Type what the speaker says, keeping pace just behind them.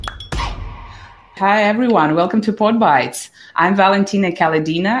Hi everyone, welcome to Podbites. I'm Valentina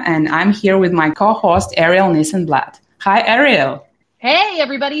Kaledina and I'm here with my co-host Ariel Nissenblatt. Hi Ariel. Hey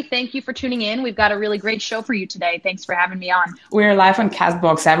everybody, thank you for tuning in. We've got a really great show for you today. Thanks for having me on. We're live on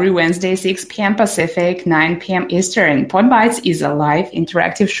Castbox every Wednesday, 6 p.m. Pacific, 9 p.m. Eastern. Podbites is a live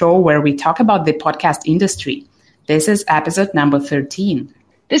interactive show where we talk about the podcast industry. This is episode number 13.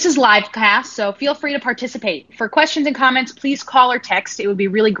 This is livecast, so feel free to participate. For questions and comments, please call or text. It would be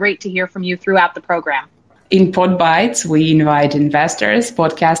really great to hear from you throughout the program. In Podbites, we invite investors,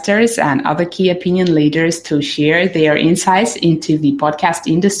 podcasters, and other key opinion leaders to share their insights into the podcast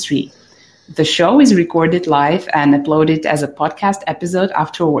industry. The show is recorded live and uploaded as a podcast episode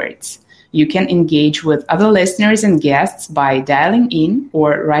afterwards. You can engage with other listeners and guests by dialing in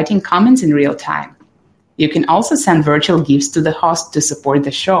or writing comments in real time. You can also send virtual gifts to the host to support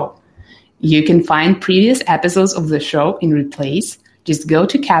the show. You can find previous episodes of the show in replays. Just go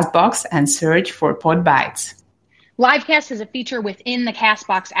to Castbox and search for Podbites. Livecast is a feature within the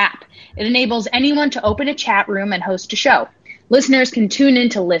Castbox app. It enables anyone to open a chat room and host a show. Listeners can tune in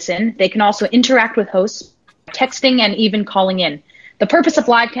to listen. They can also interact with hosts, texting, and even calling in. The purpose of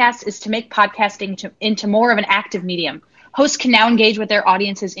Livecast is to make podcasting into more of an active medium. Hosts can now engage with their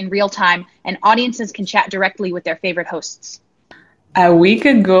audiences in real time, and audiences can chat directly with their favorite hosts. A week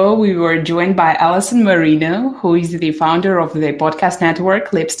ago, we were joined by Alison Marino, who is the founder of the podcast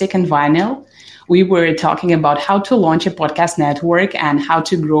network Lipstick and Vinyl. We were talking about how to launch a podcast network and how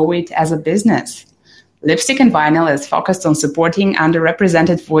to grow it as a business. Lipstick and Vinyl is focused on supporting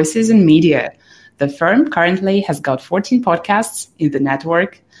underrepresented voices in media. The firm currently has got 14 podcasts in the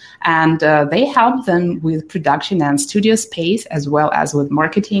network, and they help them with production and studio space, as well as with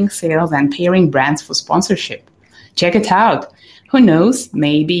marketing, sales, and pairing brands for sponsorship. Check it out. Who knows,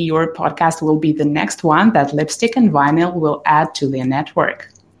 maybe your podcast will be the next one that Lipstick and Vinyl will add to their network.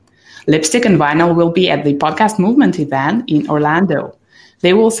 Lipstick and Vinyl will be at the Podcast Movement event in Orlando.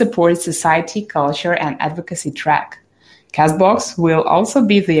 They will support society, culture, and advocacy track. Castbox will also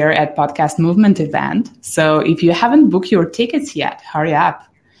be there at Podcast Movement event, so if you haven't booked your tickets yet, hurry up.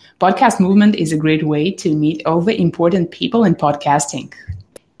 Podcast Movement is a great way to meet all the important people in podcasting.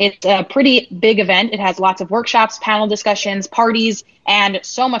 It's a pretty big event. It has lots of workshops, panel discussions, parties, and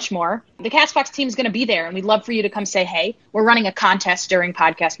so much more. The Castbox team is going to be there, and we'd love for you to come say hey. We're running a contest during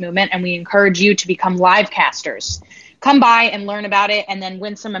Podcast Movement, and we encourage you to become livecasters. Come by and learn about it, and then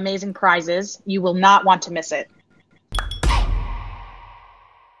win some amazing prizes. You will not want to miss it.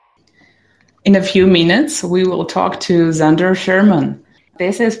 In a few minutes, we will talk to Zander Sherman.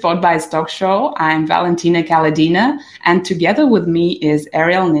 This is Podbites Talk Show. I'm Valentina Kaledina, and together with me is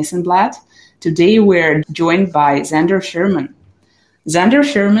Ariel Nissenblatt. Today we're joined by Zander Sherman. Zander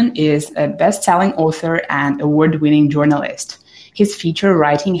Sherman is a best-selling author and award-winning journalist. His feature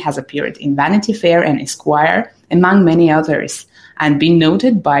writing has appeared in Vanity Fair and Esquire, among many others, and been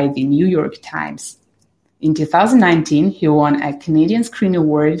noted by the New York Times. In 2019, he won a Canadian Screen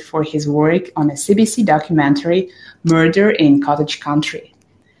Award for his work on a CBC documentary, Murder in Cottage Country.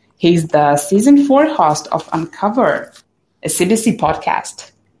 He's the Season 4 host of Uncover, a CBC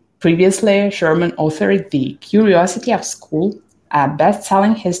podcast. Previously, Sherman authored The Curiosity of School, a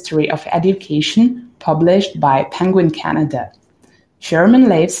best-selling history of education published by Penguin Canada. Sherman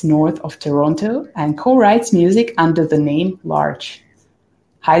lives north of Toronto and co-writes music under the name Larch.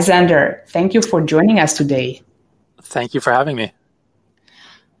 Hi, Zander. Thank you for joining us today. Thank you for having me.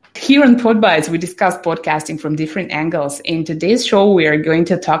 Here on Podbites, we discuss podcasting from different angles. In today's show, we are going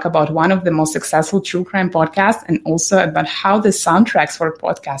to talk about one of the most successful true crime podcasts and also about how the soundtracks for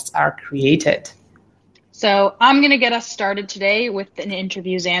podcasts are created. So I'm going to get us started today with an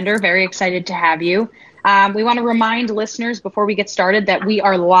interview, Zander. Very excited to have you. We want to remind listeners before we get started that we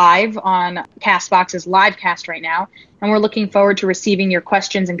are live on Castbox's Livecast right now, and we're looking forward to receiving your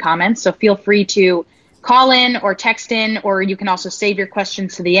questions and comments. So feel free to call in or text in, or you can also save your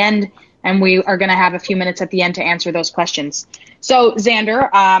questions to the end, and we are going to have a few minutes at the end to answer those questions. So, Zander,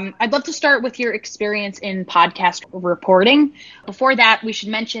 I'd love to start with your experience in podcast reporting. Before that, we should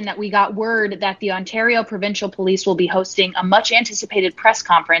mention that we got word that the Ontario Provincial Police will be hosting a much-anticipated press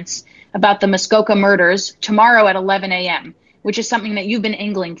conference about the Muskoka murders tomorrow at 11 a.m., which is something that you've been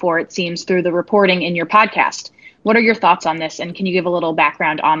angling for, it seems, through the reporting in your podcast. What are your thoughts on this, and can you give a little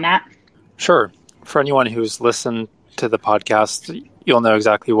background on that? Sure. For anyone who's listened to the podcast, you'll know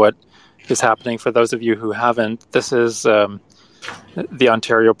exactly what is happening. For those of you who haven't, this is the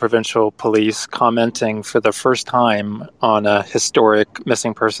Ontario Provincial Police commenting for the first time on a historic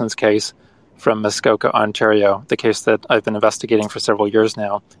missing persons case from Muskoka, Ontario, the case that I've been investigating for several years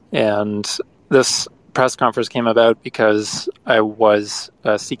now. And this press conference came about because I was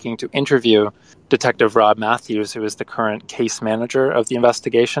seeking to interview Detective Rob Matthews, who is the current case manager of the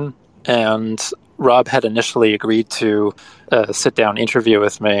investigation. And Rob had initially agreed to a sit-down interview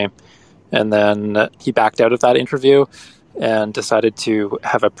with me, and then he backed out of that interview and decided to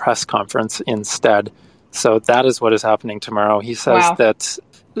have a press conference instead. So that is what is happening tomorrow. He says that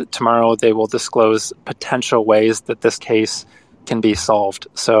tomorrow they will disclose potential ways that this case can be solved.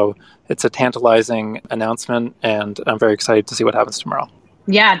 So it's a tantalizing announcement, and I'm very excited to see what happens tomorrow.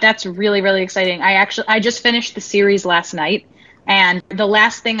 Yeah, that's really, really exciting. I just finished the series last night, and the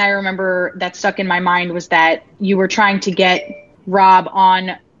last thing I remember that stuck in my mind was that you were trying to get Rob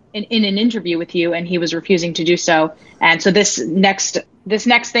on in an interview with you, and he was refusing to do so. And so this next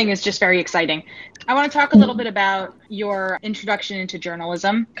thing is just very exciting. I want to talk a little bit about your introduction into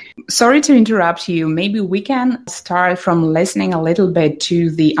journalism. Sorry to interrupt you. Maybe we can start from listening a little bit to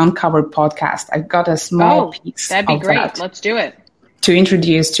the Uncovered podcast. I've got a small piece. That'd be great. Let's do it. To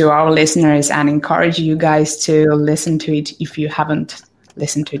introduce to our listeners and encourage you guys to listen to it if you haven't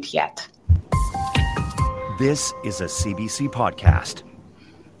listened to it yet. This is a CBC podcast.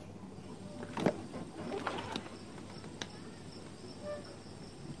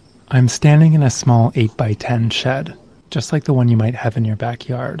 I'm standing in a small 8x10 shed, just like the one you might have in your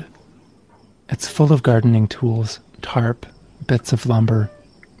backyard. It's full of gardening tools, tarp, bits of lumber,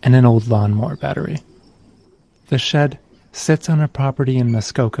 and an old lawnmower battery. The shed sits on a property in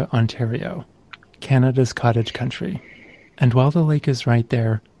Muskoka, Ontario, Canada's cottage country. And while the lake is right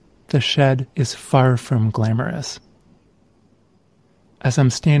there, the shed is far from glamorous. As I'm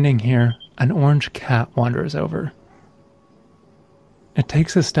standing here, an orange cat wanders over. It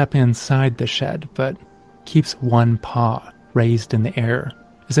takes a step inside the shed, but keeps one paw raised in the air,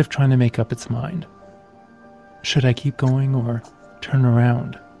 as if trying to make up its mind. Should I keep going or turn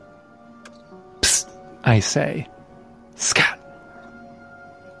around? Psst, I say. Scat!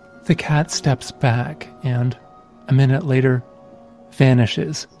 The cat steps back and, a minute later,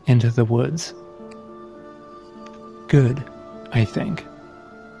 vanishes into the woods. Good, I think.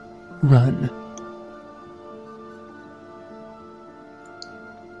 Run.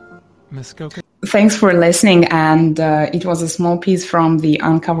 Muskoka. Thanks for listening. And it was a small piece from the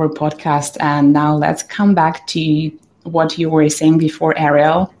Uncover podcast. And now let's come back to what you were saying before,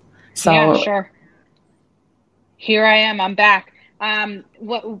 Ariel. Yeah, sure. Here I am. I'm back.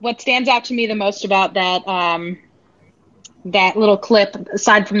 What stands out to me the most about that that little clip,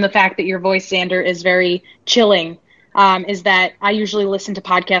 aside from the fact that your voice, Xander, is very chilling, is that I usually listen to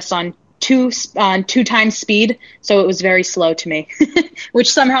podcasts on two times speed, so it was very slow to me,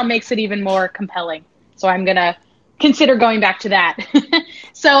 which somehow makes it even more compelling. So I'm gonna consider going back to that.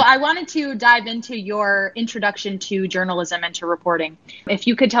 So I wanted to dive into your introduction to journalism and to reporting. If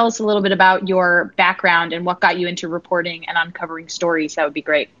you could tell us a little bit about your background and what got you into reporting and uncovering stories, that would be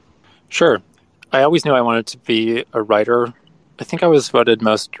great. Sure. I always knew I wanted to be a writer. I think I was voted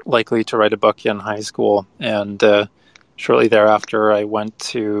most likely to write a book in high school, and shortly thereafter I went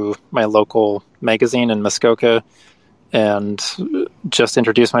to my local magazine in Muskoka and just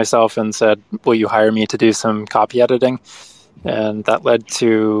introduced myself and said, will you hire me to do some copy editing? And that led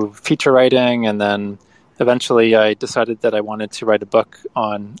to feature writing, and then eventually I decided that I wanted to write a book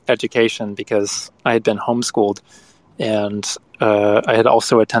on education because I had been homeschooled, and I had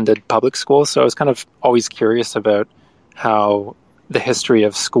also attended public school, so I was kind of always curious about how the history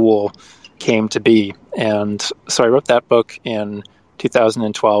of school came to be. And so I wrote that book in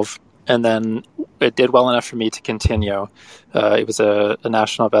 2012, and then it did well enough for me to continue. It was a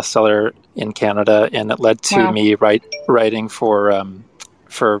national bestseller in Canada, and it led to me writing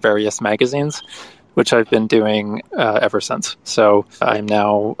for various magazines, which I've been doing ever since. So I'm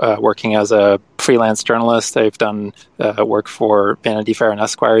now working as a freelance journalist. I've done work for Vanity Fair and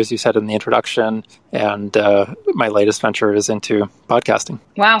Esquire, as you said in the introduction, and my latest venture is into podcasting.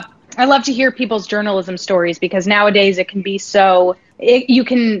 Wow. I love to hear people's journalism stories, because nowadays it can be you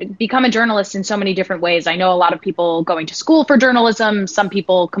can become a journalist in so many different ways. I know a lot of people going to school for journalism. Some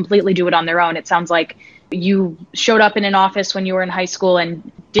people completely do it on their own. It sounds like you showed up in an office when you were in high school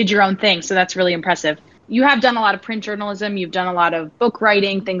and did your own thing. So that's really impressive. You have done a lot of print journalism. You've done a lot of book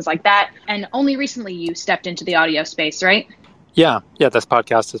writing, things like that. And only recently you stepped into the audio space, right? Yeah. This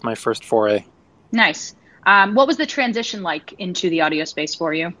podcast is my first foray. Nice. What was the transition like into the audio space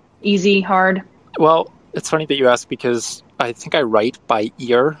for you? Easy, hard? Well, it's funny that you ask, because I think I write by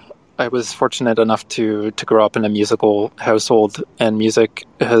ear. I was fortunate enough to grow up in a musical household, and music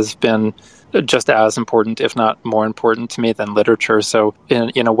has been just as important, if not more important to me than literature. So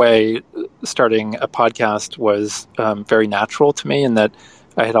in a way, starting a podcast was very natural to me, in that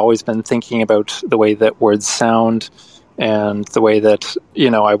had always been thinking about the way that words sound and the way that,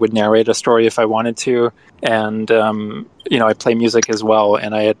 I would narrate a story if I wanted to. And, I play music as well.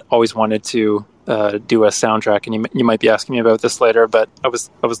 And I had always wanted to do a soundtrack. And you might be asking me about this later, but I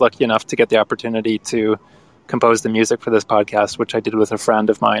was lucky enough to get the opportunity to compose the music for this podcast, which I did with a friend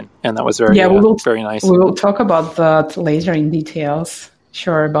of mine. And that was very nice. We will talk about that later in details.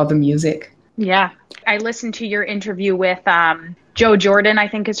 Sure, about the music. Yeah. I listened to your interview with Joe Jordan, I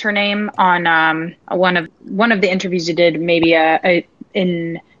think is her name, on one of the interviews you did maybe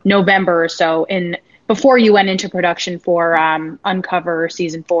in November or so, before you went into production for Uncover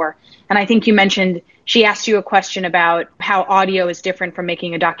Season 4. And I think you mentioned she asked you a question about how audio is different from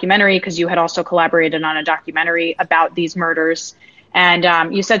making a documentary, because you had also collaborated on a documentary about these murders.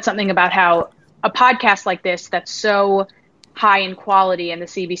 And you said something about how a podcast like this that's so high in quality, and the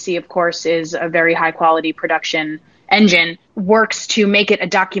CBC, of course, is a very high quality production engine, works to make it a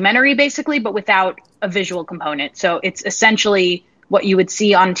documentary basically, but without a visual component. So it's essentially what you would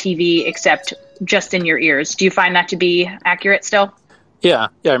see on TV, except just in your ears. Do you find that to be accurate still? Yeah,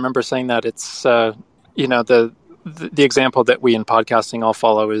 I remember saying that. It's the example that we in podcasting all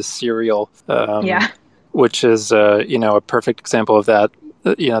follow is Serial, which is a perfect example of that.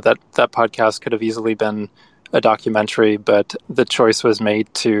 That podcast could have easily been a documentary, but the choice was made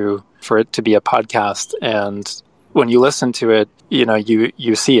for it to be a podcast. And when you listen to it,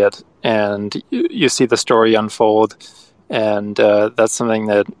 you see it and you see the story unfold. And that's something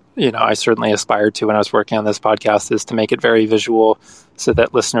that, I certainly aspired to when I was working on this podcast, is to make it very visual so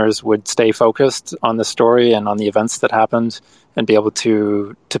that listeners would stay focused on the story and on the events that happened and be able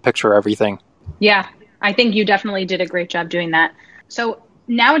to picture everything. Yeah, I think you definitely did a great job doing that. So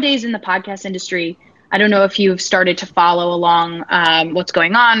nowadays in the podcast industry, I don't know if you've started to follow along what's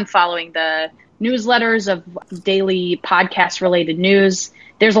going on, following the newsletters of daily podcast-related news.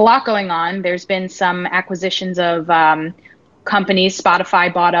 There's a lot going on. There's been some acquisitions of companies.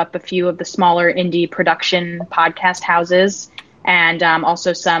 Spotify bought up a few of the smaller indie production podcast houses, and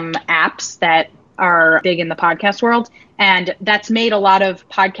also some apps that are big in the podcast world. And that's made a lot of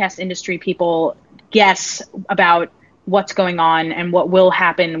podcast industry people guess about what's going on and what will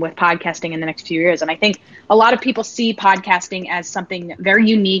happen with podcasting in the next few years. And I think a lot of people see podcasting as something very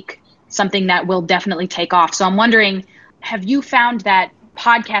unique, something that will definitely take off. So I'm wondering, have you found that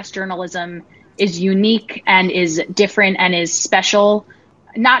podcast journalism is unique and is different and is special,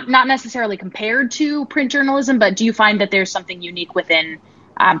 not necessarily compared to print journalism, but do you find that there's something unique within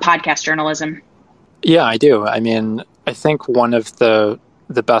podcast journalism? Yeah, I do. I mean, I think one of the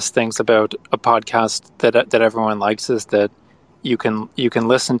best things about a podcast that everyone likes is that you can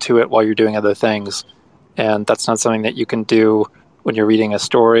listen to it while you're doing other things. And that's not something that you can do when you're reading a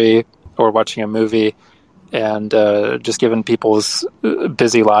story or watching a movie. And just given people's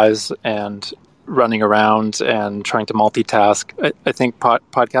busy lives and running around and trying to multitask, I think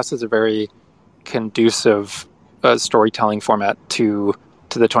podcast is a very conducive storytelling format to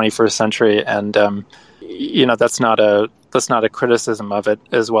the 21st century. And that's not a criticism of it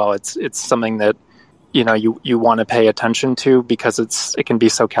as well. It's something that you want to pay attention to because it can be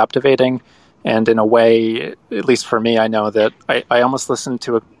so captivating. And in a way, at least for me, I know that I almost listen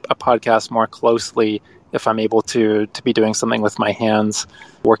to a podcast more closely if I'm able to be doing something with my hands,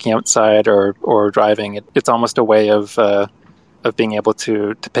 working outside or driving. It's almost a way of being able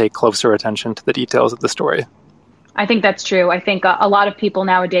to pay closer attention to the details of the story. I think that's true. I think a lot of people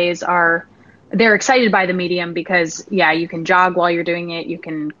nowadays they're excited by the medium because, you can jog while you're doing it. You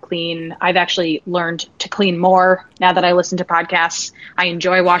can clean. I've actually learned to clean more now that I listen to podcasts. I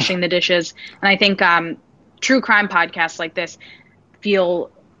enjoy washing the dishes. And I think true crime podcasts like this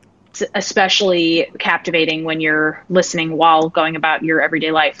feel especially captivating when you're listening while going about your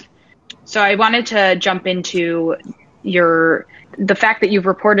everyday life. So I wanted to jump into the fact that you've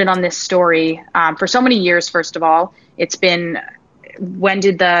reported on this story for so many years. First of all, it's been, when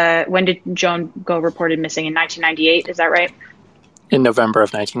did Joan go reported missing? In 1998, is that right? In November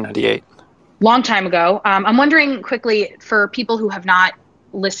of 1998. Long time ago. I'm wondering quickly, for people who have not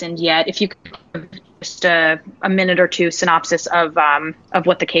listened yet, if you could give just a minute or two synopsis of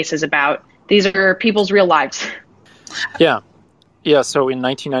what the case is about. These are people's real lives. Yeah. So in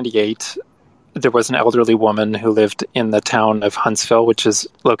 1998, there was an elderly woman who lived in the town of Huntsville, which is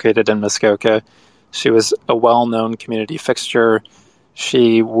located in Muskoka. She was a well-known community fixture.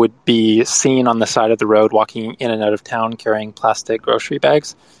 She would be seen on the side of the road walking in and out of town carrying plastic grocery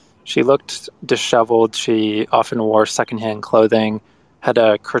bags. She looked disheveled. She often wore secondhand clothing, had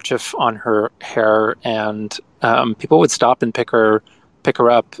a kerchief on her hair, and people would stop and pick her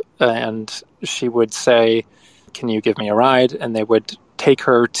up, and she would say, "Can you give me a ride?" And they would take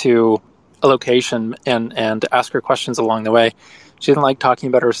her to a location and ask her questions along the way. She didn't like talking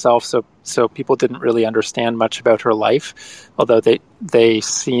about herself, so people didn't really understand much about her life, although they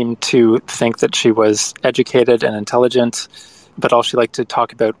seemed to think that she was educated and intelligent, but all she liked to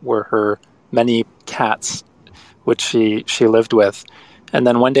talk about were her many cats, which she lived with. And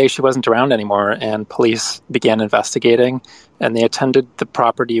then one day she wasn't around anymore, and police began investigating, and they attended the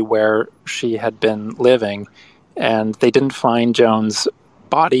property where she had been living, and they didn't find Joan's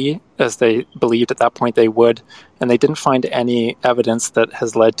body, as they believed at that point they would, and they didn't find any evidence that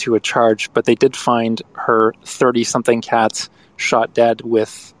has led to a charge, but they did find her 30-something cats shot dead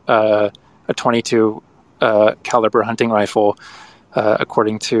with a .22 caliber hunting rifle,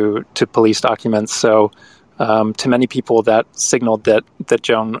 according to police documents. So to many people, that signaled that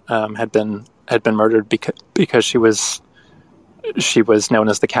Joan had been murdered because she was known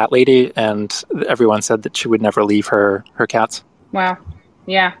as the cat lady, and everyone said that she would never leave her cats. Wow.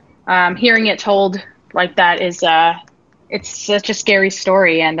 Yeah. Hearing it told like that is, it's such a scary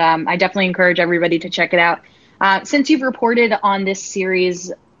story. And I definitely encourage everybody to check it out. Since you've reported on this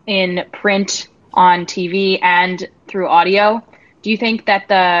series in print, on TV, and through audio, do you think that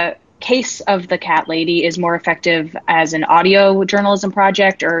the case of the cat lady is more effective as an audio journalism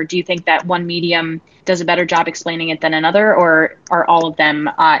project, or do you think that one medium does a better job explaining it than another, or are all of them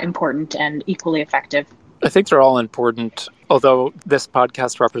important and equally effective? I think they're all important, although this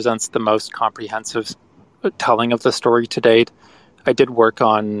podcast represents the most comprehensive telling of the story to date. I did work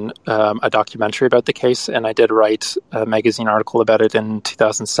on a documentary about the case, and I did write a magazine article about it in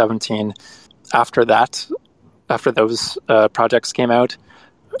 2017. After those projects came out,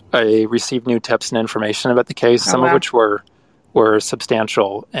 I received new tips and information about the case, some of which were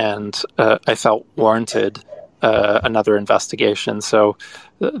substantial, and I felt warranted another investigation. So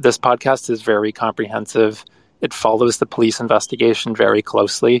this podcast is very comprehensive. It follows the police investigation very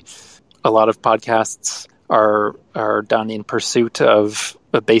closely. A lot of podcasts are done in pursuit of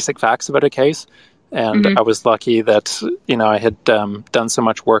the basic facts about a case. And I was lucky that, I had done so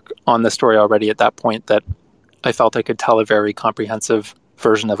much work on the story already at that point that I felt I could tell a very comprehensive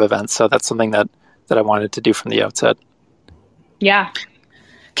version of events. So that's something that I wanted to do from the outset. Yeah.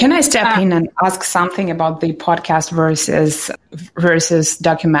 Can I step in and ask something about the podcast versus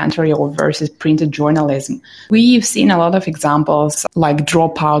documentary or versus printed journalism? We've seen a lot of examples like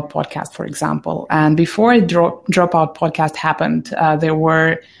Dropout podcast, for example. And before Dropout podcast happened, there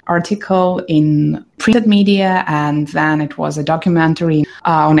were articles in printed media, and then it was a documentary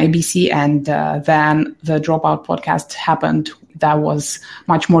on ABC, and then the Dropout podcast happened. That was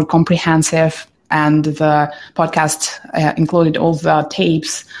much more comprehensive. And the podcast included all the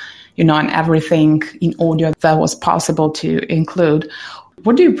tapes, and everything in audio that was possible to include.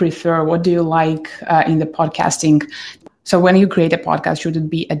 What do you prefer? What do you like in the podcasting? So when you create a podcast, should it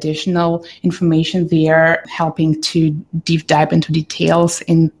be additional information there, helping to deep dive into details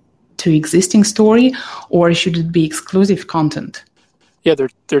into existing story, or should it be exclusive content? Yeah,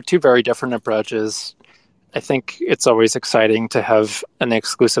 they're two very different approaches. I think it's always exciting to have an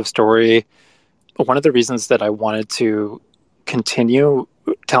exclusive story. One of the reasons that I wanted to continue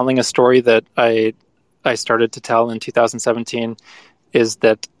telling a story that I started to tell in 2017 is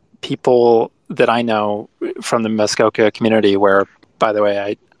that people that I know from the Muskoka community, where, by the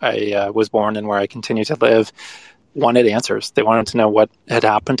way, I was born and where I continue to live, wanted answers. They wanted to know what had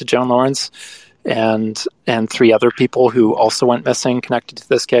happened to Joan Lawrence and 3 other people who also went missing connected to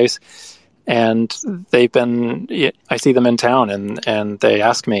this case. And I see them in town, and they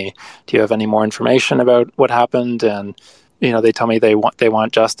ask me, do you have any more information about what happened? And, they tell me they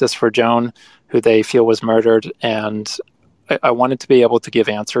want justice for Joan, who they feel was murdered. And I wanted to be able to give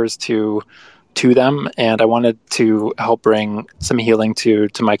answers to them, and I wanted to help bring some healing to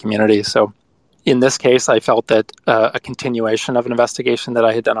my community. So in this case, I felt that a continuation of an investigation that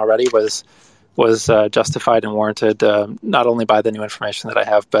I had done already was justified and warranted, not only by the new information that I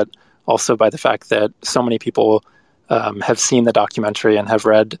have, but also by the fact that so many people have seen the documentary and have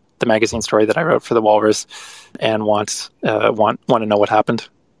read the magazine story that I wrote for the Walrus and want to know what happened.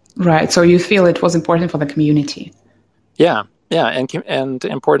 Right. So you feel it was important for the community. Yeah, and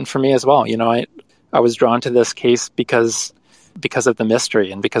important for me as well. I was drawn to this case because of the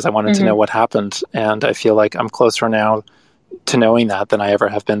mystery and because I wanted to know what happened, and I feel like I'm closer now to knowing that than I ever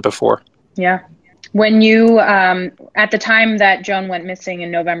have been before. Yeah. When you, at the time that Joan went missing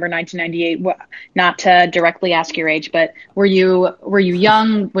in November 1998, not to directly ask your age, but were you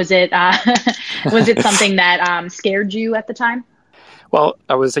young? Was it something that scared you at the time? Well,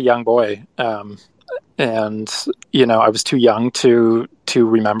 I was a young boy, and I was too young to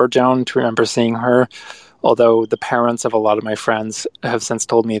remember Joan, to remember seeing her. although the parents of a lot of my friends have since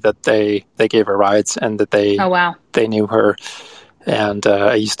told me that they gave her rides and that they knew her. And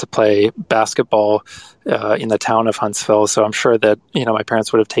I used to play basketball in the town of Huntsville, so I'm sure that my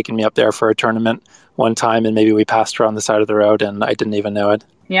parents would have taken me up there for a tournament one time, and maybe we passed her on the side of the road and I didn't even know it.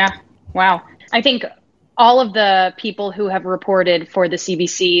 Yeah. Wow. I think all of the people who have reported for the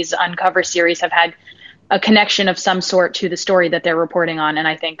CBC's Uncover series have had a connection of some sort to the story that they're reporting on. And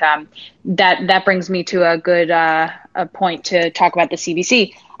I think that brings me to a good a point to talk about the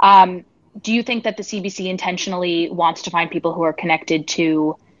CBC. Do you think that the CBC intentionally wants to find people who are connected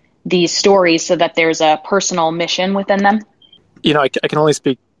to these stories so that there's a personal mission within them? I can only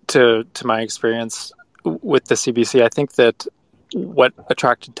speak to my experience with the CBC. I think that what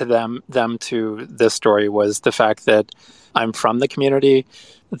attracted to them to this story was the fact that I'm from the community,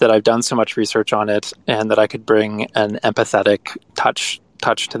 that I've done so much research on it, and that I could bring an empathetic touch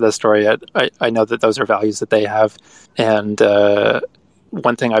to the story. I know that those are values that they have. And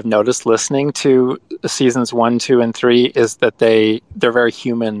one thing I've noticed listening to seasons 1, 2, and 3 is that they're very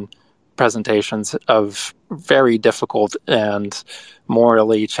human presentations of very difficult and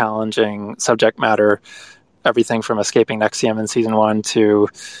morally challenging subject matter. Everything from Escaping NXIVM in season 1 to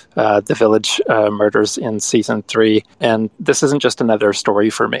the Village murders in season 3, and this isn't just another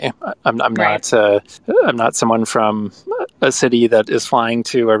story for me. I'm not someone from a city that is flying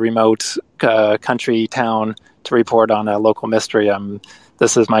to a remote country town to report on a local mystery.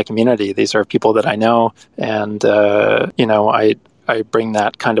 This is my community. These are people that I know, and I bring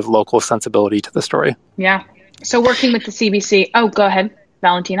that kind of local sensibility to the story. Yeah. So working with the CBC. Oh, go ahead,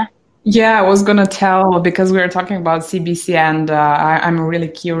 Valentina. Yeah, I was going to tell, because we were talking about CBC, and I'm really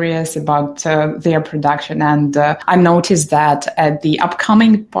curious about their production. And I noticed that at the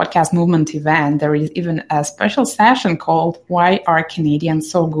upcoming Podcast Movement event, there is even a special session called "Why Are Canadians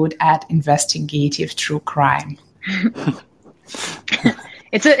So Good at Investigative True Crime?"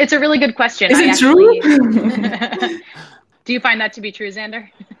 It's a really good question. Is it true? Do you find that to be true, Xander?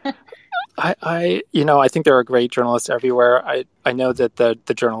 I think there are great journalists everywhere. I know that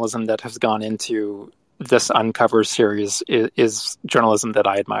the journalism that has gone into this Uncover series is journalism that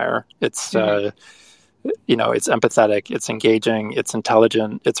I admire. It's it's empathetic, it's engaging, it's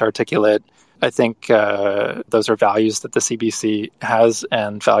intelligent, it's articulate. I think those are values that the CBC has,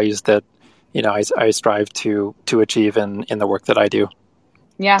 and values that I strive to achieve in the work that I do.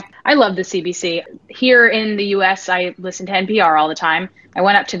 Yeah, I love the CBC. Here in the US, I listen to NPR all the time. I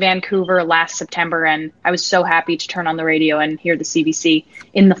went up to Vancouver last September, and I was so happy to turn on the radio and hear the CBC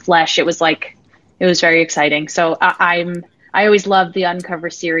in the flesh. It was very exciting. So I always love the Uncover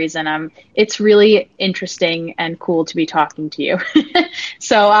series, and it's really interesting and cool to be talking to you.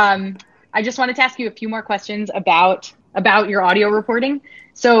 So I just wanted to ask you a few more questions about your audio reporting.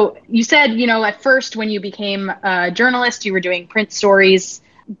 So you said, at first when you became a journalist, you were doing print stories.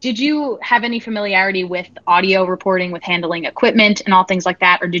 Did you have any familiarity with audio reporting, with handling equipment and all things like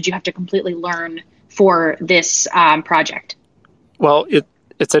that? Or did you have to completely learn for this project? Well,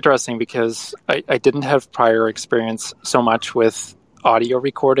 it's interesting because I didn't have prior experience so much with audio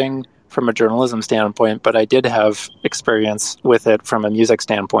recording from a journalism standpoint, but I did have experience with it from a music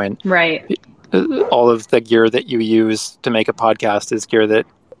standpoint. Right. All of the gear that you use to make a podcast is gear that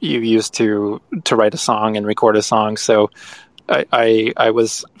you use to write a song and record a song. So I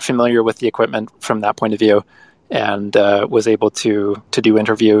was familiar with the equipment from that point of view, and was able to do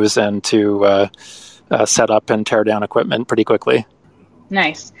interviews and to set up and tear down equipment pretty quickly.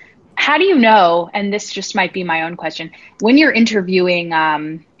 Nice. How do you know, and this just might be my own question, when you're interviewing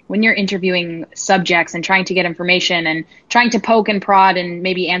subjects and trying to get information and trying to poke and prod and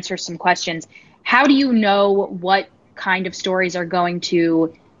maybe answer some questions, how do you know what kind of stories are going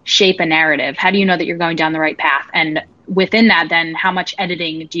to shape a narrative? How do you know that you're going down the right path? And within that, then, how much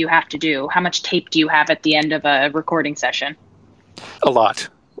editing do you have to do? How much tape do you have at the end of a recording session? A lot.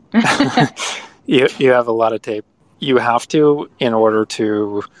 You have a lot of tape. You have to, in order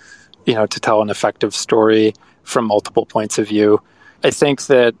to, to tell an effective story from multiple points of view. I think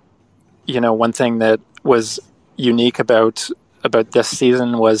that, one thing that was unique about this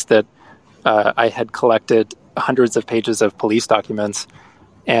season was that I had collected hundreds of pages of police documents,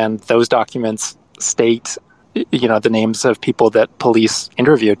 and those documents state, the names of people that police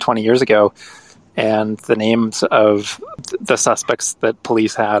interviewed 20 years ago, and the names of the suspects that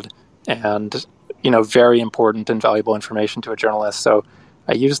police had, and, very important and valuable information to a journalist. So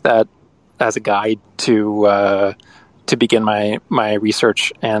I used that as a guide to begin my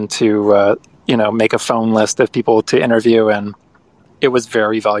research and to, make a phone list of people to interview. And it was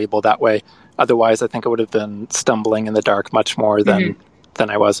very valuable that way. Otherwise, I think I would have been stumbling in the dark much more than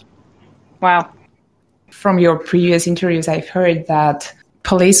I was. Wow. From your previous interviews, I've heard that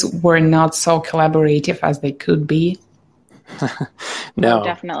police were not so collaborative as they could be. No, Oh,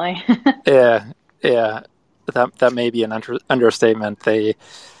 definitely. yeah. That may be an understatement.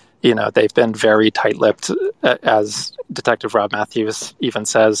 They've been very tight-lipped, as Detective Rob Matthews even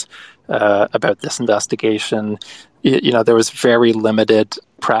says about this investigation. There was very limited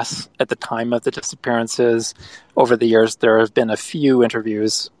press at the time of the disappearances. Over the years, there have been a few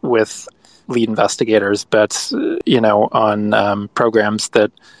interviews with lead investigators, but on programs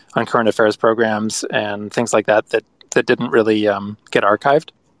on current affairs programs and things like that didn't really get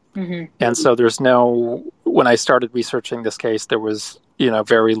archived. Mm-hmm. And so when I started researching this case, there was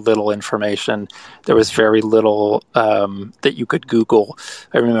very little information. There was very little that you could Google.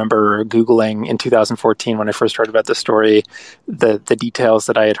 I remember Googling in 2014 when I first heard about the story, the details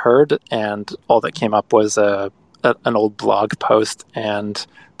that I had heard, and all that came up was an old blog post and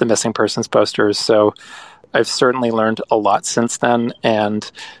the missing persons posters. So I've certainly learned a lot since then, and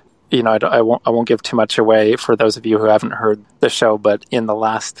I won't give too much away for those of you who haven't heard the show, but in the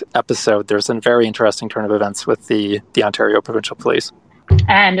last episode, there's a very interesting turn of events with the Ontario Provincial Police.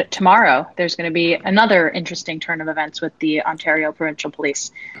 And tomorrow, there's going to be another interesting turn of events with the Ontario Provincial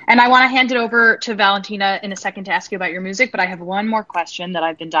Police. And I want to hand it over to Valentina in a second to ask you about your music, but I have one more question that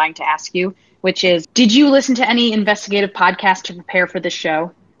I've been dying to ask you, which is, did you listen to any investigative podcasts to prepare for this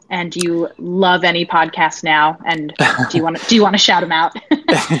show? And do you love any podcasts now? And do you want to shout them out?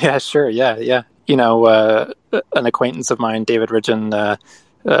 Yeah, sure. Yeah. An acquaintance of mine, David Ridgen,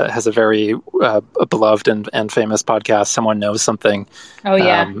 has a very beloved and famous podcast, Someone Knows Something. Oh,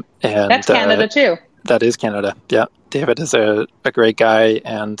 yeah. And that's Canada, too. That is Canada, yeah. David is a great guy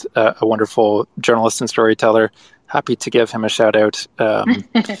and a wonderful journalist and storyteller. Happy to give him a shout out.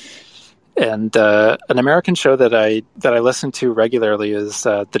 And an American show that I listen to regularly is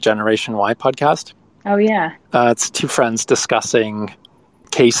the Generation Y podcast. Oh, yeah. It's two friends discussing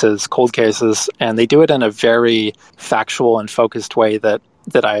cold cases, and they do it in a very factual and focused way that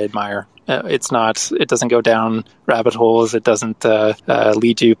I admire. It doesn't go down rabbit holes. It doesn't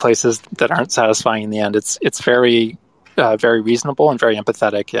lead you places that aren't satisfying in the end. It's very, very reasonable and very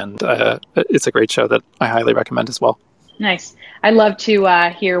empathetic, and it's a great show that I highly recommend as well. Nice. I love to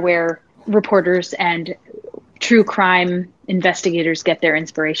hear where reporters and true crime investigators get their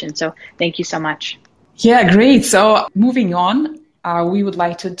inspiration. So thank you so much. Yeah, great. So moving on, we would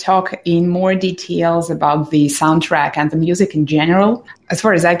like to talk in more details about the soundtrack and the music in general. As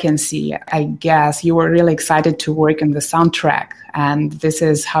far as I can see, I guess you were really excited to work on the soundtrack, and this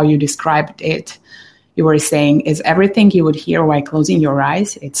is how you described it. You were saying, it's everything you would hear while closing your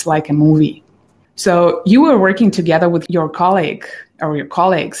eyes. It's like a movie. So you were working together with your colleague or your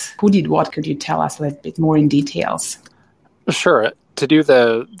colleagues. Who did what? Could you tell us a little bit more in details? Sure. To do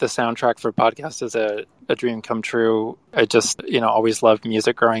the soundtrack for podcasts is a dream come true. I just, always loved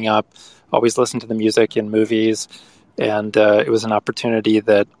music growing up, always listened to the music in movies. And it was an opportunity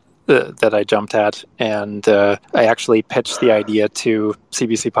that I jumped at. And I actually pitched the idea to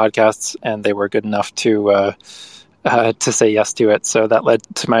CBC Podcasts, and they were good enough to say yes to it. So that led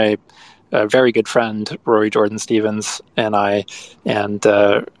to my very good friend Rory Jordan Stevens and I, and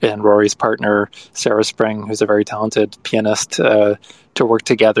Rory's partner Sarah Spring, who's a very talented pianist, to work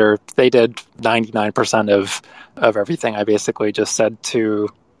together. They did 99% of everything. I basically just said to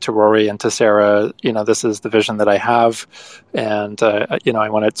Rory and to Sarah, this is the vision that I have, and I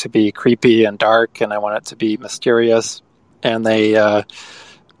want it to be creepy and dark, and I want it to be mysterious. And they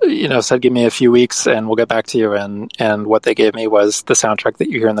said, give me a few weeks and we'll get back to you. And what they gave me was the soundtrack that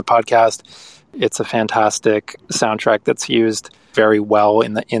you hear in the podcast. It's a fantastic soundtrack that's used very well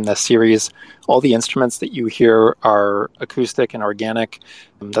in the series. All the instruments that you hear are acoustic and organic.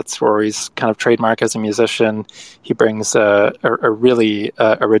 That's Rory's kind of trademark as a musician. He brings a really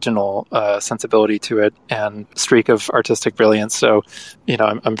original sensibility to it and streak of artistic brilliance. So,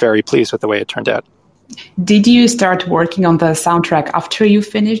 I'm very pleased with the way it turned out. Did you start working on the soundtrack after you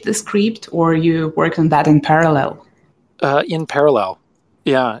finished the script, or you worked on that in parallel? In parallel,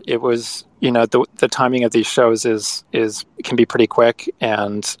 yeah. It was, the timing of these shows can be pretty quick,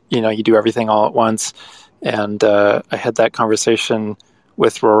 and you do everything all at once. And I had that conversation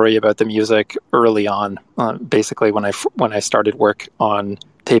with Rory about the music early on, basically when I started work on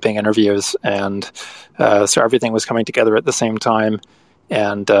taping interviews, and so everything was coming together at the same time.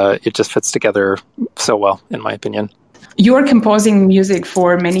 And it just fits together so well, in my opinion. You are composing music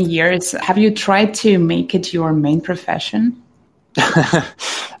for many years. Have you tried to make it your main profession?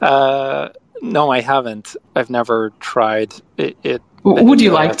 No, I haven't. I've never tried it. Would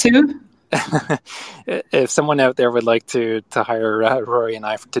you like to? If someone out there would like to hire Rory and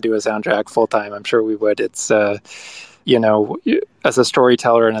I to do a soundtrack full time, I'm sure we would. It's as a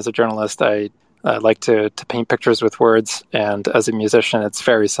storyteller and as a journalist, I like to paint pictures with words, and as a musician, it's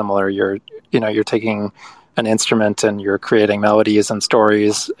very similar. You're taking an instrument and you're creating melodies and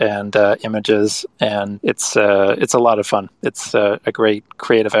stories and images, and it's a lot of fun. It's a great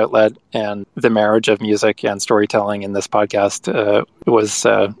creative outlet, and the marriage of music and storytelling in this podcast was,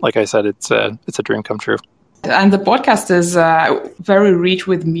 like I said, it's a dream come true. And the podcast is very rich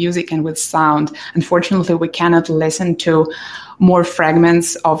with music and with sound. Unfortunately, we cannot listen to more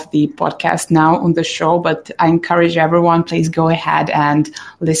fragments of the podcast now on the show, but I encourage everyone, please go ahead and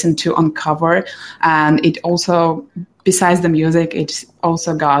listen to Uncover. And it also, besides the music, it's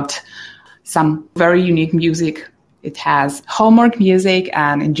also got some very unique music. It has Hallmark music,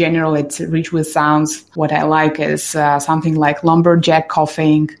 and in general, it's rich with sounds. What I like is something like lumberjack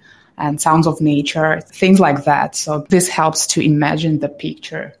coughing, and sounds of nature, things like that. So this helps to imagine the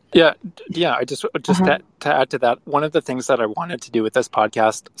picture. Yeah. I just to add to that, one of the things that I wanted to do with this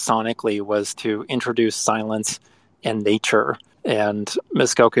podcast sonically was to introduce silence and nature. And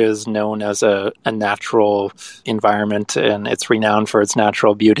Muskoka is known as a natural environment, and it's renowned for its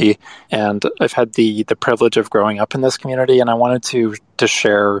natural beauty. And I've had the privilege of growing up in this community, and I wanted to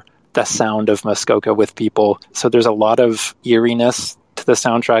share the sound of Muskoka with people. So there's a lot of eeriness to the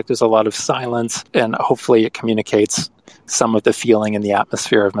soundtrack. There's a lot of silence, and hopefully it communicates some of the feeling and the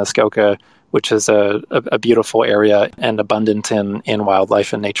atmosphere of Muskoka, which is a beautiful area and abundant in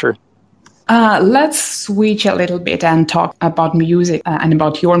wildlife and nature. Let's switch a little bit and talk about music and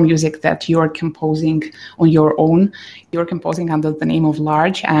about your music that you're composing on your own. You're composing under the name of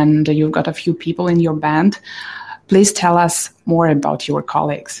Large, and you've got a few people in your band. Please tell us more about your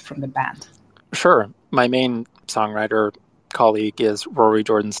colleagues from the band. Sure. My main songwriter colleague is Rory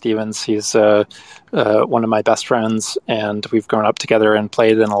Jordan Stevens. He's one of my best friends, and we've grown up together and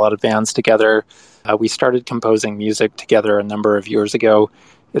played in a lot of bands together. We started composing music together a number of years ago.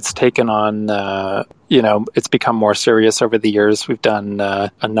 It's taken on, it's become more serious over the years. We've done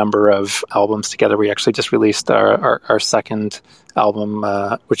a number of albums together. We actually just released our second album,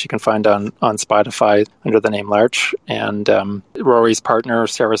 which you can find on Spotify under the name Larch. And Rory's partner,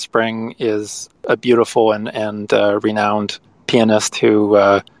 Sarah Spring, is a beautiful and renowned pianist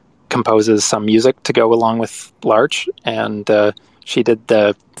who composes some music to go along with Larch. And she did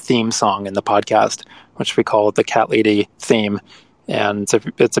the theme song in the podcast, which we call the Cat Lady theme. And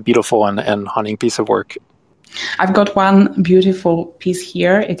it's a beautiful and haunting piece of work. I've got one beautiful piece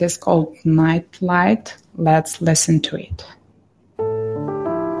here. It is called Nightlight. Let's listen to it.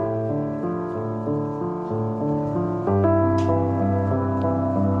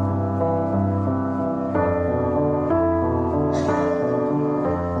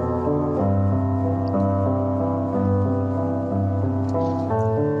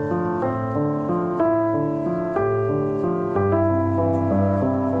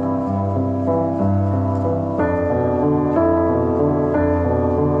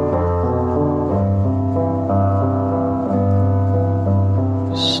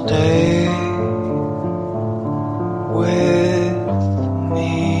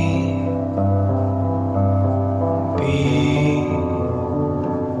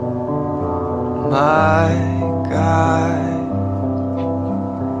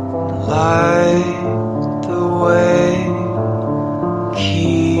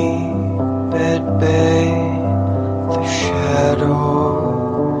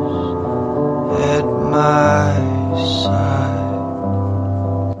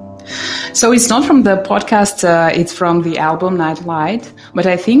 So it's not from the podcast, it's from the album Nightlight, but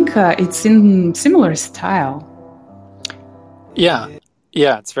I think it's in similar style. Yeah,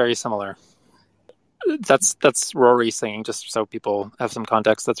 it's very similar. That's Rory singing, just so people have some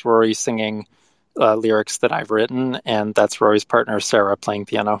context. That's Rory singing lyrics that I've written, and that's Rory's partner, Sarah, playing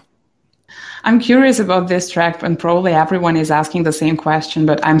piano. I'm curious about this track, and probably everyone is asking the same question,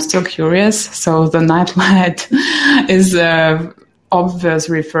 but I'm still curious. So the Nightlight is obvious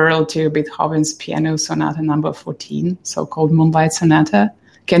referral to Beethoven's Piano Sonata number 14, so-called Moonlight Sonata.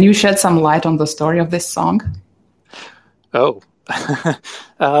 Can you shed some light on the story of this song? Oh,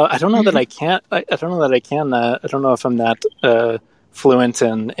 I don't know that I can. I don't know that I can. I don't know if I'm that fluent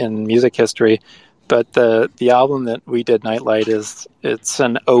in music history, but the album that we did, Nightlight, it's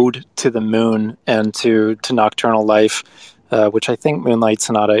an ode to the moon and to nocturnal life, which I think Moonlight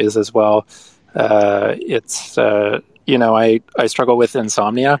Sonata is as well. It's I struggle with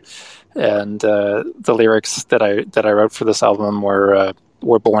insomnia, and the lyrics that I wrote for this album were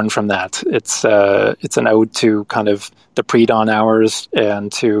were born from that. It's an ode to kind of the pre-dawn hours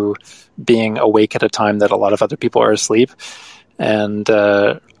and to being awake at a time that a lot of other people are asleep. And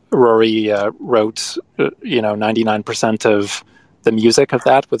Rory wrote 99% of the music of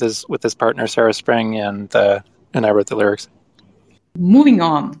that with his partner Sarah Spring, and I wrote the lyrics. Moving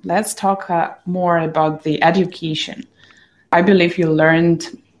on, let's talk more about the education. I believe you learned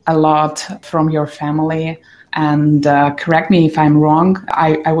a lot from your family, and correct me if I'm wrong.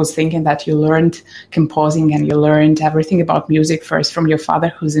 I was thinking that you learned composing and you learned everything about music first from your father,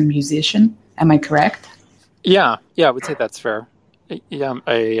 who's a musician. Am I correct? Yeah, I would say that's fair. Yeah,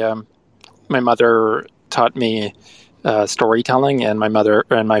 my mother taught me storytelling, and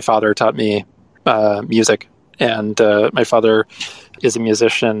my father taught me music. And my father is a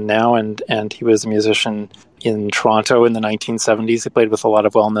musician now, and he was a musician in Toronto in the 1970s. He played with a lot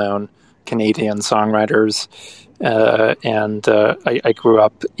of well-known Canadian songwriters, and I grew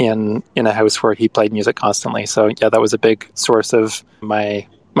up in a house where he played music constantly. So yeah, that was a big source of my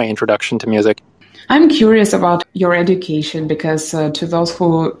introduction to music. I'm curious about your education because to those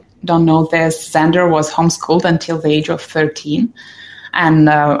who don't know this, Xander was homeschooled until the age of 13. And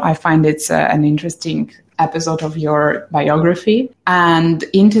I find it's an interesting episode of your biography. And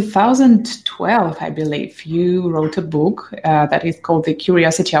in 2012, I believe, you wrote a book that is called The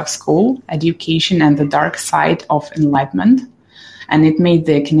Curiosity of School, Education and the Dark Side of Enlightenment. And it made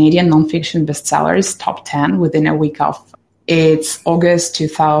the Canadian nonfiction bestsellers top 10 within a week of its August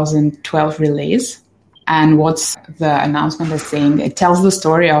 2012 release. And what's the announcement is saying? It tells the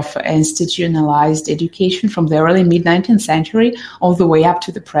story of institutionalized education from the early mid-19th century all the way up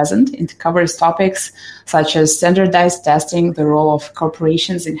to the present. It covers topics such as standardized testing, the role of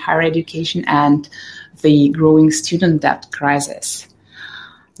corporations in higher education, and the growing student debt crisis.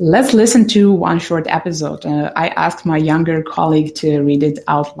 Let's listen to one short episode. I asked my younger colleague to read it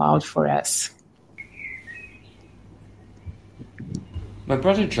out loud for us. My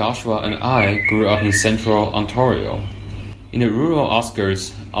brother Joshua and I grew up in central Ontario, in the rural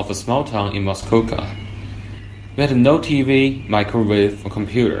outskirts of a small town in Muskoka. We had no TV, microwave, or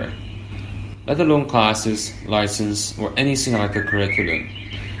computer, let alone classes, license, or anything like a curriculum.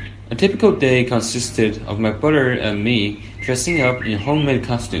 A typical day consisted of my brother and me dressing up in homemade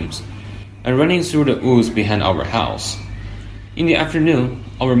costumes and running through the woods behind our house. In the afternoon,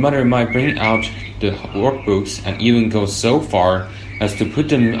 our mother might bring out the workbooks and even go so far as to put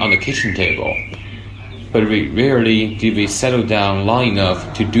them on the kitchen table. But rarely did we settle down long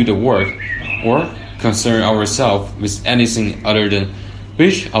enough to do the work or concern ourselves with anything other than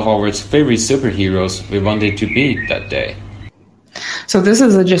which of our favorite superheroes we wanted to be that day. So this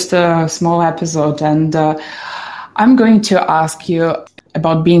is just a small episode, and I'm going to ask you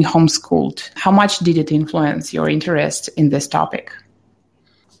about being homeschooled. How much did it influence your interest in this topic?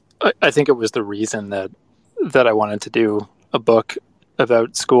 I think it was the reason that I wanted to do a book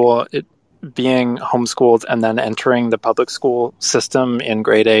about school. Being homeschooled and then entering the public school system in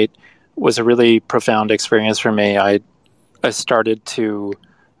grade 8 was a really profound experience for me. I started to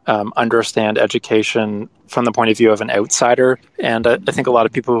understand education from the point of view of an outsider, and I think a lot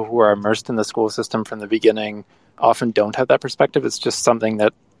of people who are immersed in the school system from the beginning often don't have that perspective. It's just something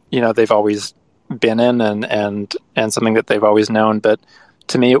that they've always been in and something that they've always known. But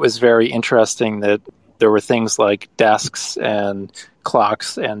to me, it was very interesting that there were things like desks and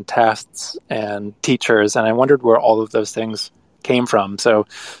clocks and tests and teachers, and I wondered where all of those things came from. So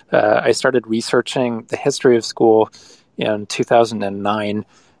I started researching the history of school in 2009,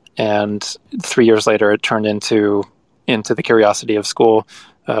 and 3 years later it turned into The Curiosity of School,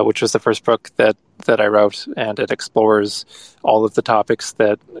 which was the first book that I wrote, and it explores all of the topics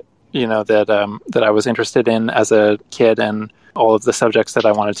that I was interested in as a kid and all of the subjects that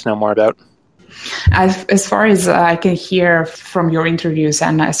I wanted to know more about. As far as I can hear from your interviews,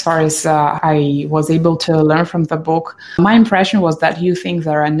 and as far as I was able to learn from the book, my impression was that you think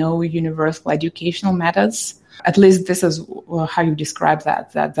there are no universal educational methods. At least this is how you describe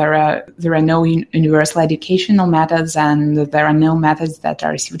that there are no universal educational methods, and there are no methods that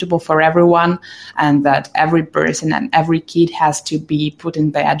are suitable for everyone, and that every person and every kid has to be put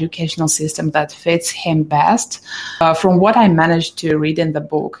in the educational system that fits him best. From what I managed to read in the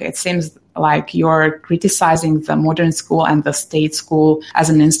book, it seems like you're criticizing the modern school and the state school as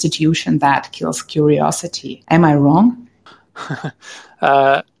an institution that kills curiosity. Am I wrong?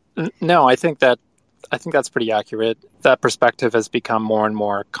 No, I think that's pretty accurate. That perspective has become more and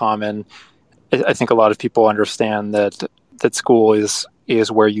more common. I think a lot of people understand that school is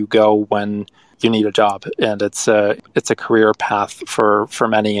where you go when you need a job, and it's a career path for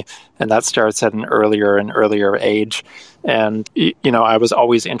many, and that starts at an earlier age. And I was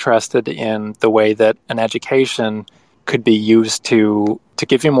always interested in the way that an education could be used to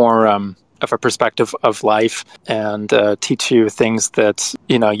give you more of a perspective of life and teach you things that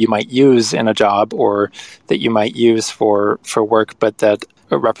you might use in a job or that you might use for work, but that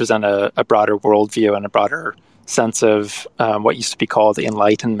represent a broader worldview and a broader sense of what used to be called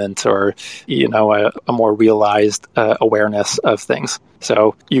enlightenment, or a more realized awareness of things.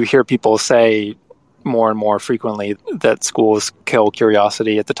 So you hear people say more and more frequently that schools kill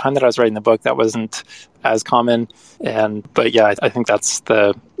curiosity. At the time that I was writing the book, that wasn't as common. But yeah, I think that's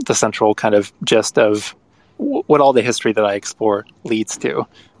the central kind of gist of what all the history that I explore leads to.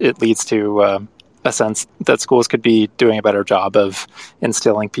 It leads to a sense that schools could be doing a better job of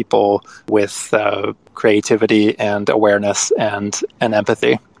instilling people with creativity and awareness and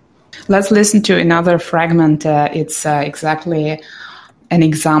empathy. Let's listen to another fragment. It's exactly an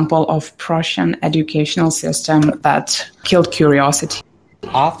example of Prussian educational system that killed curiosity.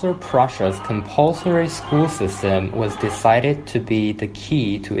 After Prussia's compulsory school system was decided to be the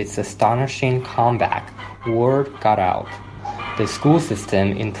key to its astonishing comeback, word got out. The school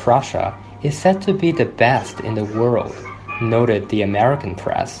system in Prussia is said to be the best in the world, noted the American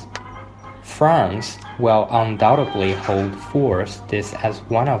press. France will undoubtedly hold forth this as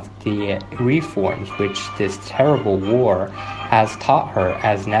one of the reforms which this terrible war has taught her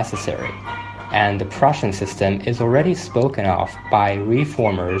as necessary, and the Prussian system is already spoken of by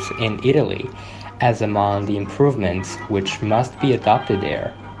reformers in Italy as among the improvements which must be adopted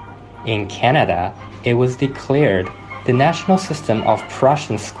there. In Canada, it was declared the national system of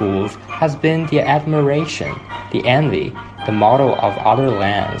Prussian schools has been the admiration, the envy, the model of other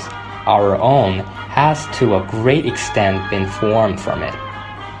lands. Our own has to a great extent been formed from it.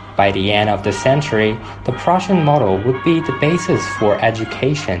 By the end of the century, the Prussian model would be the basis for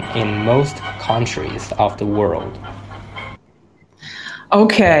education in most countries of the world.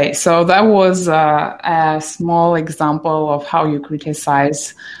 Okay, so that was a small example of how you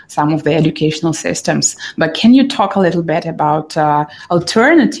criticize some of the educational systems. But can you talk a little bit about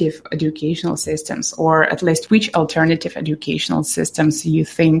alternative educational systems, or at least which alternative educational systems you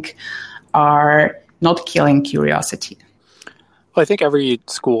think are not killing curiosity? Well, I think every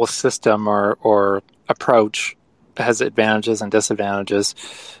school system or approach has advantages and disadvantages.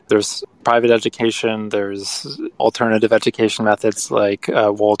 There's private education, there's alternative education methods like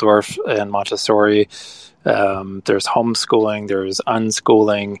Waldorf and Montessori, there's homeschooling, there's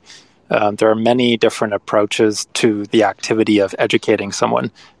unschooling. There are many different approaches to the activity of educating someone.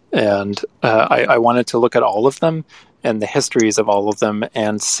 And I wanted to look at all of them and the histories of all of them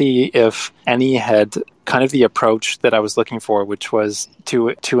and see if any had kind of the approach that I was looking for, which was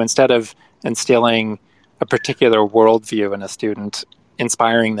to instead of instilling a particular worldview in a student,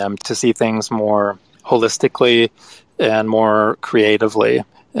 inspiring them to see things more holistically and more creatively.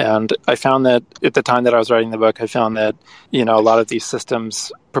 And I found that at the time that I was writing the book, I found that, a lot of these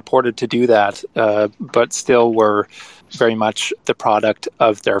systems purported to do that, but still were very much the product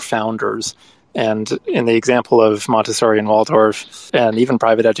of their founders. And in the example of Montessori and Waldorf, and even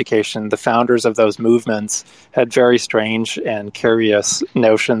private education, the founders of those movements had very strange and curious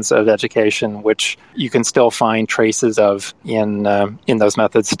notions of education, which you can still find traces of in those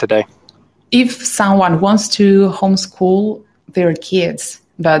methods today. If someone wants to homeschool their kids,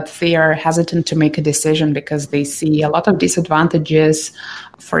 but they are hesitant to make a decision because they see a lot of disadvantages,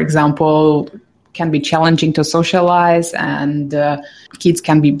 for example, can be challenging to socialize, and kids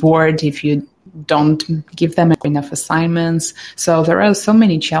can be bored if you don't give them enough assignments. So there are so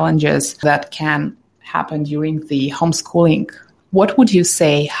many challenges that can happen during the homeschooling. What would you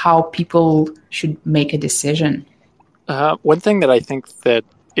say how people should make a decision? One thing that I think that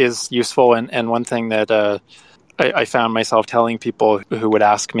is useful, and one thing that I found myself telling people who would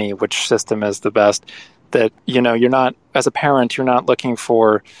ask me which system is the best, that, you're not, as a parent, you're not looking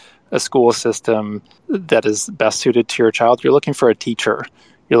for a school system that is best suited to your child. You're looking for a teacher.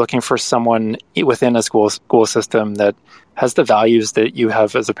 You're looking for someone within a school system that has the values that you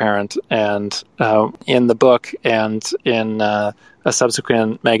have as a parent. And in the book and in a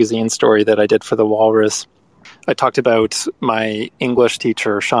subsequent magazine story that I did for The Walrus, I talked about my English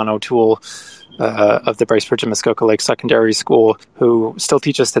teacher, Sean O'Toole, of the Bracebridge and Muskoka Lake Secondary School, who still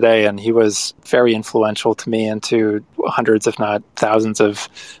teaches today, and he was very influential to me and to hundreds, if not thousands, of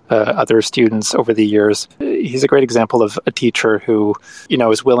other students over the years. He's a great example of a teacher who,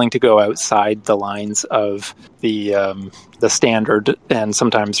 is willing to go outside the lines of the standard and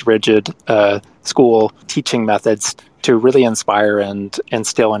sometimes rigid school teaching methods really inspire and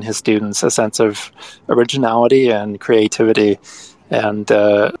instill in his students a sense of originality and creativity. And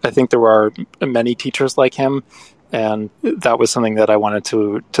I think there are many teachers like him, and that was something that I wanted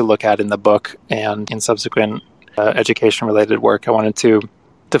to look at in the book and in subsequent education-related work. I wanted to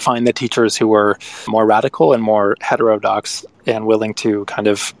find the teachers who were more radical and more heterodox and willing to kind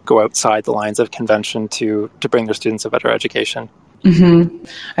of go outside the lines of convention to bring their students a better education. Mm-hmm.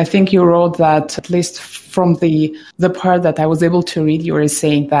 I think you wrote that, at least from the part that I was able to read, you were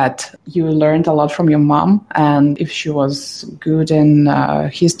saying that you learned a lot from your mom, and if she was good in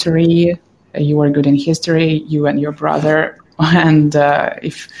history, you were good in history, you and your brother, and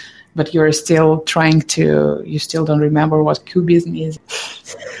but you're still you still don't remember what Cubism is.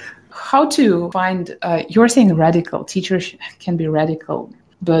 How to find, you're saying radical, teachers can be radical,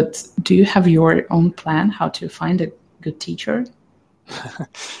 but do you have your own plan how to find a good teacher?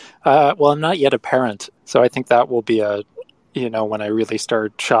 Well, I'm not yet a parent, so I think that will be when I really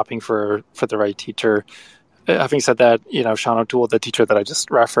start shopping for the right teacher. Having said that, Sean O'Toole, the teacher that I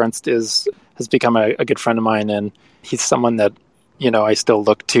just referenced, has become a good friend of mine, and he's someone that I still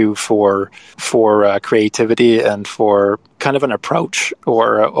look to for creativity and for kind of an approach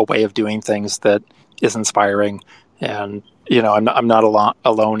or a way of doing things that is inspiring. And I'm not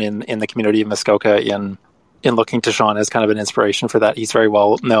alone in the community of Muskoka in looking to Sean as kind of an inspiration for that. He's very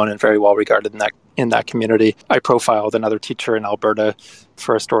well known and very well regarded in that community. I profiled another teacher in Alberta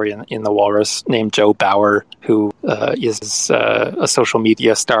for a story in the Walrus named Joe Bauer, who is a social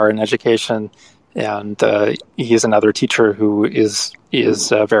media star in education. And he's another teacher who is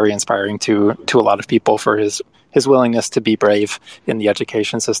very inspiring to a lot of people for his willingness to be brave in the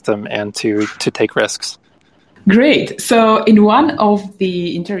education system and to take risks. Great. So in one of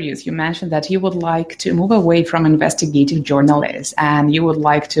the interviews, you mentioned that you would like to move away from investigative journalism and you would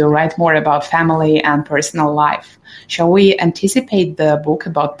like to write more about family and personal life. Shall we anticipate the book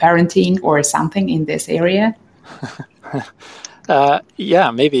about parenting or something in this area? Yeah,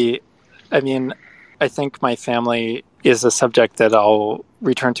 maybe. I mean, I think my family is a subject that I'll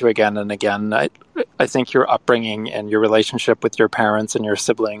return to again and again. I think your upbringing and your relationship with your parents and your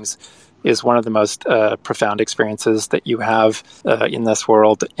siblings is one of the most profound experiences that you have in this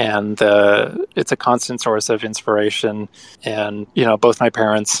world. And it's a constant source of inspiration. And, both my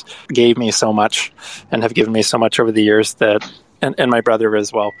parents gave me so much and have given me so much over the years and my brother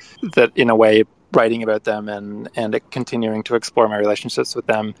as well, that in a way, writing about them and continuing to explore my relationships with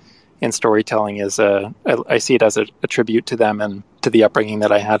them in storytelling I see it as a tribute to them and to the upbringing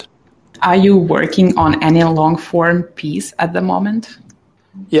that I had. Are you working on any long-form piece at the moment?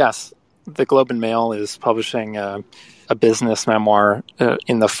 Yes. The Globe and Mail is publishing a business memoir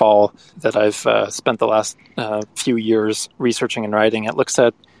in the fall that I've spent the last few years researching and writing. It looks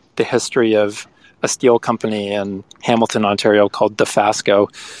at the history of a steel company in Hamilton, Ontario called Dofasco.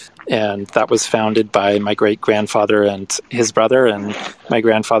 And that was founded by my great-grandfather and his brother, and my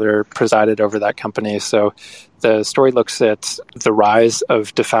grandfather presided over that company. So the story looks at the rise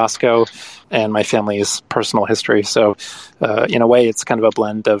of Dofasco and my family's personal history. So in a way, it's kind of a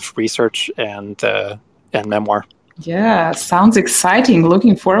blend of research and memoir. Yeah, sounds exciting.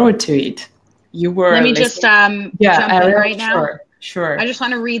 Looking forward to it. Let me just jump in right now. Sure. I just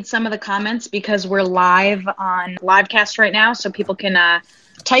want to read some of the comments because we're live on Livecast right now, so people can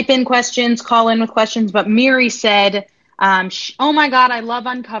type in questions, call in with questions. But Miri said, oh my God, I love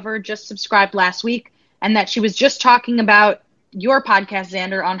Uncovered, just subscribed last week, and that she was just talking about your podcast,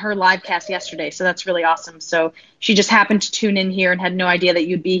 Xander, on her Livecast yesterday. So that's really awesome. So she just happened to tune in here and had no idea that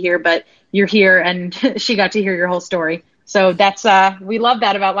you'd be here, but you're here and she got to hear your whole story. So that's we love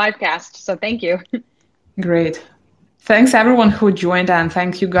that about Livecast. So thank you. Great. Thanks everyone who joined, and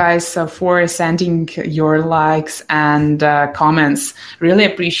thank you guys for sending your likes and comments. Really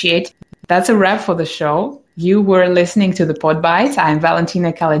appreciate it. That's a wrap for the show. You were listening to the Podbites. I'm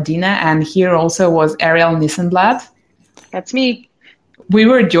Valentina Kaladina, and here also was Ariel Nissenblatt. That's me. We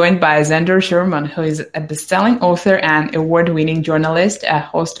were joined by Xander Sherman, who is a best-selling author and award-winning journalist, a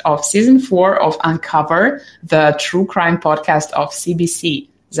host of Season 4 of Uncover, the true crime podcast of CBC.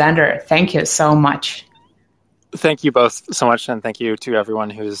 Xander, thank you so much. Thank you both so much, and thank you to everyone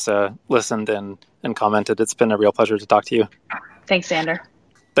who's listened and commented. It's been a real pleasure to talk to you. Thanks, Xander.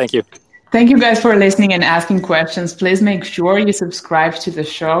 Thank you. Thank you guys for listening and asking questions. Please make sure you subscribe to the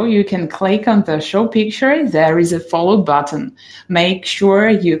show. You can click on the show picture. There is a follow button. Make sure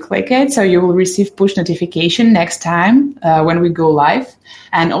you click it so you will receive push notification next time when we go live.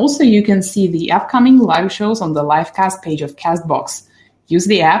 And also you can see the upcoming live shows on the Livecast page of CastBox. Use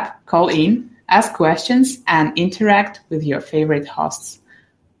the app, call in, ask questions, and interact with your favorite hosts.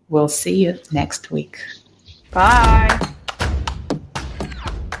 We'll see you next week. Bye.